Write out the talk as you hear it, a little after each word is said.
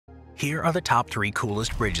Here are the top 3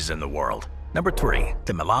 coolest bridges in the world. Number 3.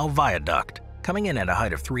 The Millau Viaduct. Coming in at a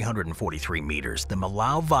height of 343 meters, the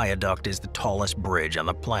Millau Viaduct is the tallest bridge on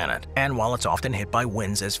the planet. And while it's often hit by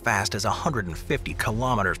winds as fast as 150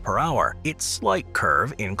 kilometers per hour, its slight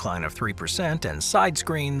curve, incline of 3%, and side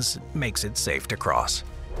screens makes it safe to cross.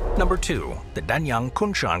 Number 2. The Danyang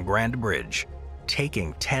Kunshan Grand Bridge.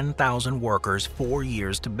 Taking 10,000 workers 4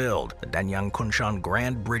 years to build, the Danyang Kunshan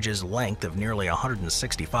Grand Bridge's length of nearly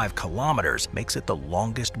 165 kilometers makes it the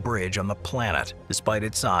longest bridge on the planet. Despite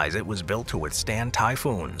its size, it was built to withstand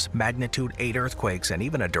typhoons, magnitude 8 earthquakes, and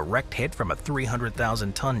even a direct hit from a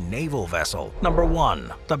 300,000-ton naval vessel. Number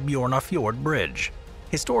 1. The Bjorna Fjord Bridge.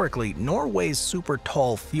 Historically, Norway's super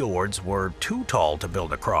tall fjords were too tall to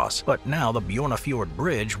build across, but now the Bjorna Fjord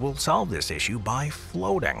Bridge will solve this issue by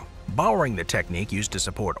floating. Borrowing the technique used to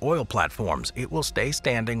support oil platforms, it will stay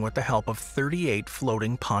standing with the help of 38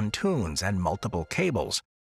 floating pontoons and multiple cables.